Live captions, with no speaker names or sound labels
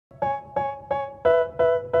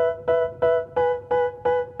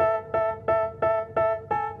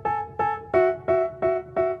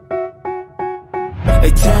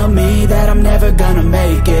me that I'm never gonna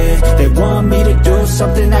make it. They want me to do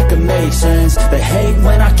something that could make sense. They hate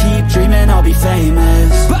when I keep dreaming I'll be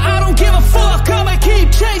famous, but I don't give a fuck, I'ma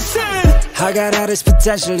keep chasing. I got all this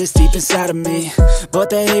potential that's deep inside of me, but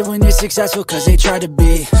they hate when you're successful cause they try to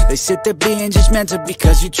be. They sit there being judgmental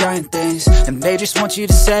because you're trying things, and they just want you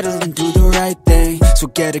to settle and do the right thing. So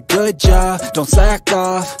get a good job, don't slack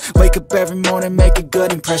off. Wake up every morning, make a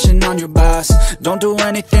good impression on your boss. Don't do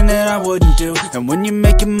anything that I wouldn't do, and when you're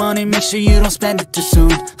making money, make sure you don't spend it too soon.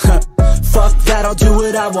 Fuck that, I'll do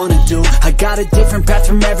what I wanna do. I got a different path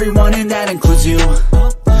from everyone, and that includes you.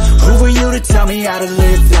 Who are you to tell me how to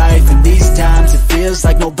live life? In these times it feels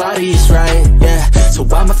like nobody is right, yeah. So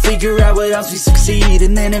I'ma figure out what else we succeed,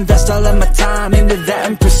 and then invest all of my time into that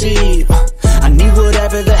and proceed. I need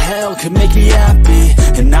whatever the hell could make me happy,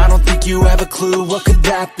 and I don't think you have a clue what could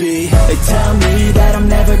that be. They tell me that I'm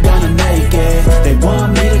never gonna make it. They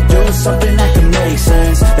want me to do something that can make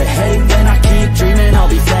sense. They hate when I keep dreaming I'll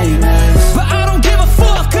be famous, but I don't give a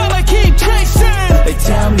fuck, I'ma keep chasing. They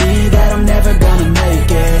tell me that I'm never gonna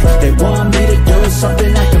make it. They want me to do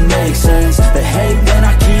something that can make sense. They hate when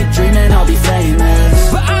I keep dreaming I'll be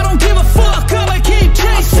famous, but I don't give a fuck, I'ma keep chasing.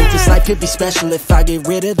 I think this life could be special if I get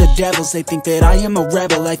rid of the devils. They think that I am a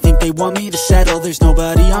rebel, I think they want me to settle. There's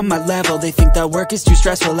nobody on my level. They think that work is too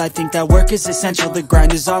stressful, I think that work is essential. The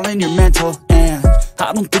grind is all in your mental, and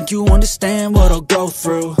I don't think you understand what I'll go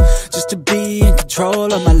through just to be in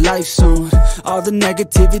control of my life soon. All the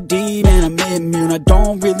negativity, man, I'm immune. I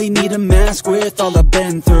don't really need a mask with all I've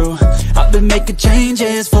been through. I've been making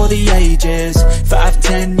changes for the ages.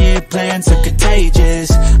 5-10 year plans are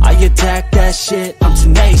contagious. I attack that shit, I'm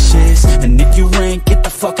tenacious. And if you ain't, get the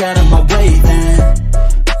fuck out of my way then.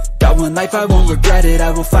 Got one life, I won't regret it.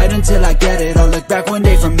 I will fight until I get it. I'll look back one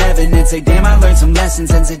day from heaven and say, damn, I learned some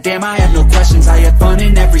lessons. And say, damn, I had no questions. I had fun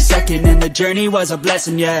in every second, and the journey was a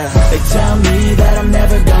blessing, yeah. They tell me that I'm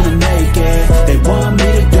never gonna make it. They want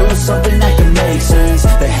me to do something that can make sense.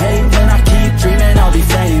 They hate when I keep dreaming I'll be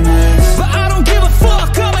famous, but I don't give a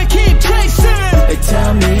fuck, I'ma keep chasing. They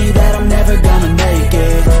tell me that I'm never gonna make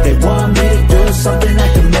it. They want me to do something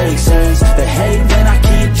that can make sense. They hate when I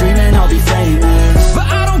keep dreaming I'll be famous, but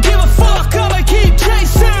I don't give a fuck, I'ma keep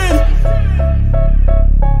chasing.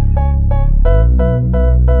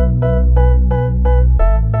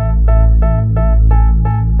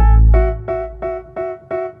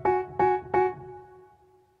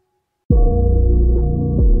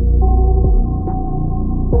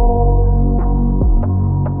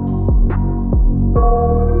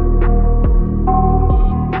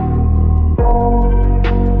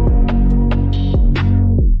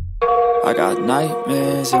 I got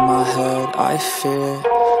nightmares in my head, I fear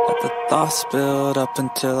that the thoughts build up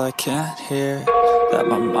until I can't hear, that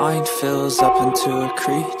my mind fills up into a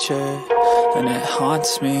creature, and it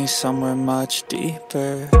haunts me somewhere much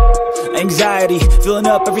deeper. Anxiety, filling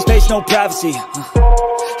up every space, no privacy,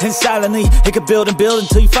 and silently, it could build and build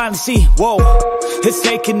until you finally see, whoa, it's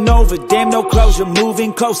taking over, damn, no closure,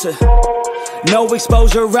 moving closer. No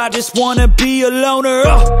exposure, I just wanna be a loner.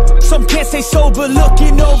 Some can't stay sober,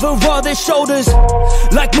 looking over all their shoulders,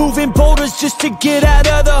 like moving boulders just to get out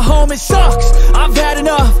of the home. It sucks, I've had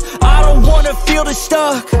enough, I don't wanna feel the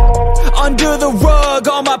stuck under the rug,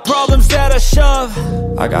 all my problems that I shove.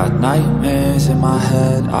 I got nightmares in my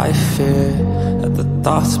head, I fear that the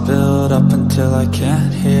thoughts build up until I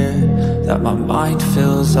can't hear, that my mind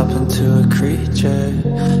fills up into a creature,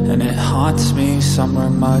 and it haunts me somewhere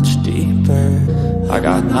much deeper. I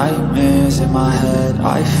got nightmares in my head,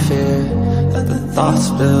 I fear that the thoughts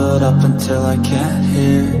build up until I can't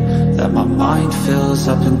hear, that my mind fills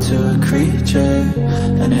up into a creature,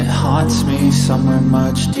 and it haunts me somewhere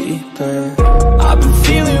much deeper. I've been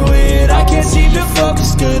feeling weird, I can't seem to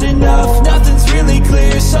focus good enough. Nothing's really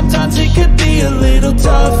clear, sometimes it could be a little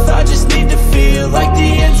tough. I just need to feel like the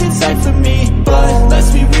end's in sight for me, but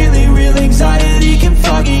let's be really real, anxiety can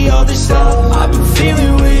foggy all this stuff. I've been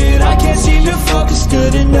feeling weird, I can't seem to focus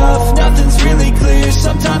good enough. Nothing's really clear,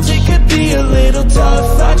 sometimes it could be a little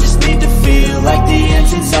tough. I just need to feel like the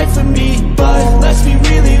end's in sight for me, but let's be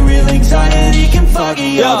really real, anxiety can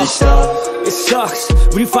foggy all this stuff. It sucks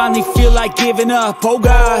when you finally feel like giving up. Oh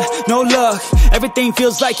God, no luck, everything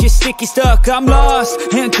feels like you're sticky stuck. I'm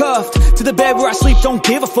lost, handcuffed to the bed where I sleep, don't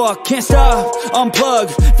give a fuck. Can't stop, unplug,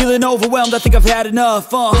 feeling overwhelmed, I think I've had enough.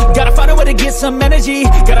 Gotta find a way to get some energy,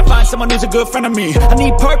 gotta find someone who's a good friend of me. I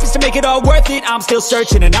need purpose to make it all worth it, I'm still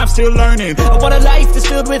searching and I'm still learning. I want a life that's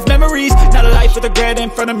filled with memories, not a life with regret in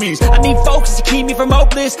front of me. I need focus to keep me from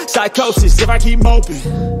hopeless psychosis if I keep moping.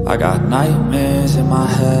 I got nightmares in my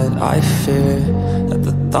head, I fear that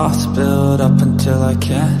the thoughts build up until I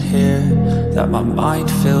can't hear, that my mind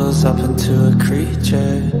fills up into a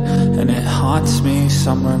creature, and it haunts me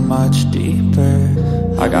somewhere much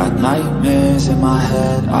deeper. I got nightmares in my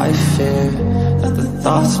head, I fear that the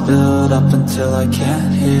thoughts build up until I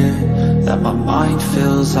can't hear, that my mind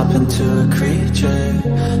fills up into a creature,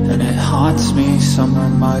 and it haunts me somewhere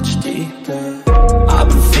much deeper. I've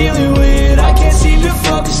been feeling weird, I can't seem to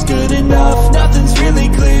focus good enough. Nothing's really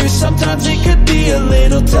clear, sometimes it could be a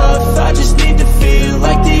little tough. I just need to feel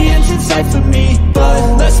like the end's in sight for me,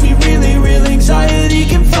 but let's be really real, anxiety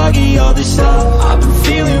can foggy all this stuff. I've been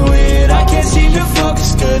feeling weird, I can't seem to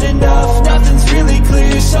focus good enough. Nothing's really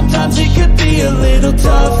clear, sometimes it could be a little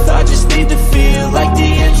tough. I just need to feel like the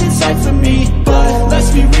end's in sight for me, but let's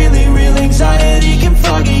be really real, anxiety can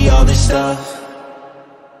foggy all this stuff.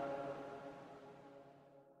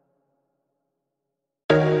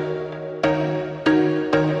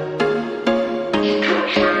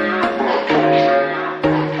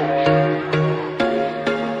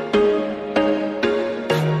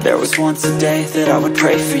 There was once a day that I would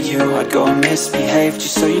pray for you. I'd go and misbehave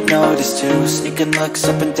just so you'd notice too. Sneaking looks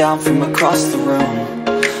up and down from across the room.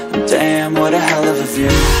 And damn, what a hell of a view.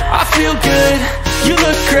 I feel good, you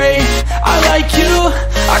look great, I like you,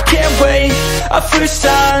 I can't wait. A first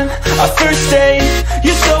time, a first date,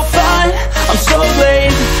 you're so fine, I'm so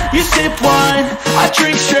late. You sip wine, I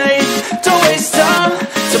drink straight, don't waste time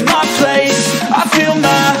to my place. I feel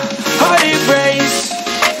my heart erase,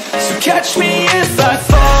 so catch me if I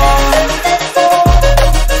fall.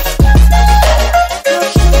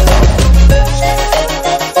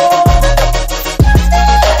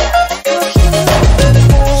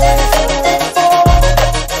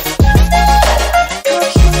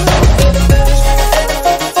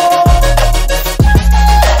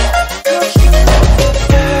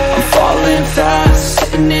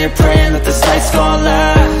 Praying that this night's gonna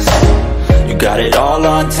last. You got it all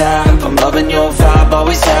on tap, I'm loving your vibe,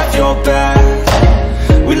 always have your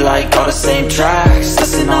back. We like all the same tracks,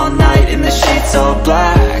 listen all night in the sheets all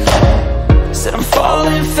black. Said I'm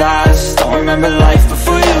falling fast, don't remember life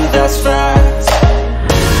before you, that's fast.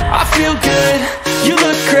 I feel good, you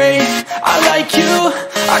look great, I like you,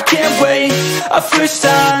 I can't wait. A first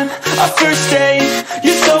time, a first date,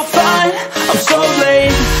 you're so fine, I'm so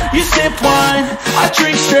late. You sip wine, I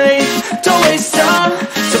drink straight, don't waste time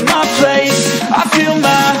to my place. I feel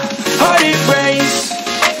my heart erase,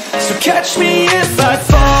 so catch me if I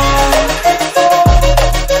fall.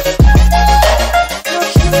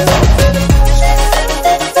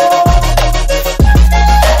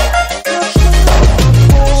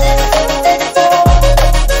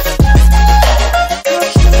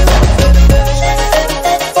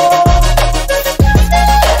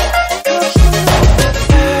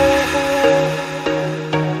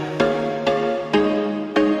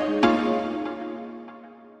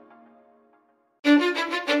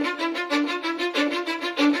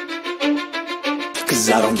 Cause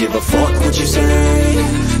I don't give a fuck what you say.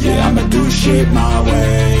 Yeah, I'ma do shit my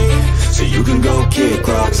way. So you can go kick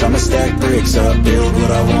rocks, I'ma stack bricks up, build what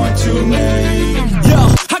I want to make.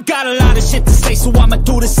 Yo, I got a lot of shit to say, so I'ma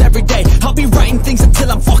do this every day. I'll be writing things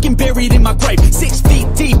until I'm fucking buried in my grave. 6 feet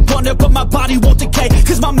deep under, but my body won't decay.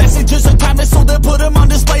 Cause my messages are timeless, so they'll put them on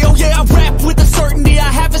display. Oh yeah, I rap with a certainty, I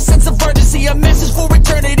have a sense of urgency. A message for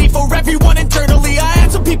eternity, for everyone internally. I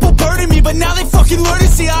had some people burning me, but now they fucking learn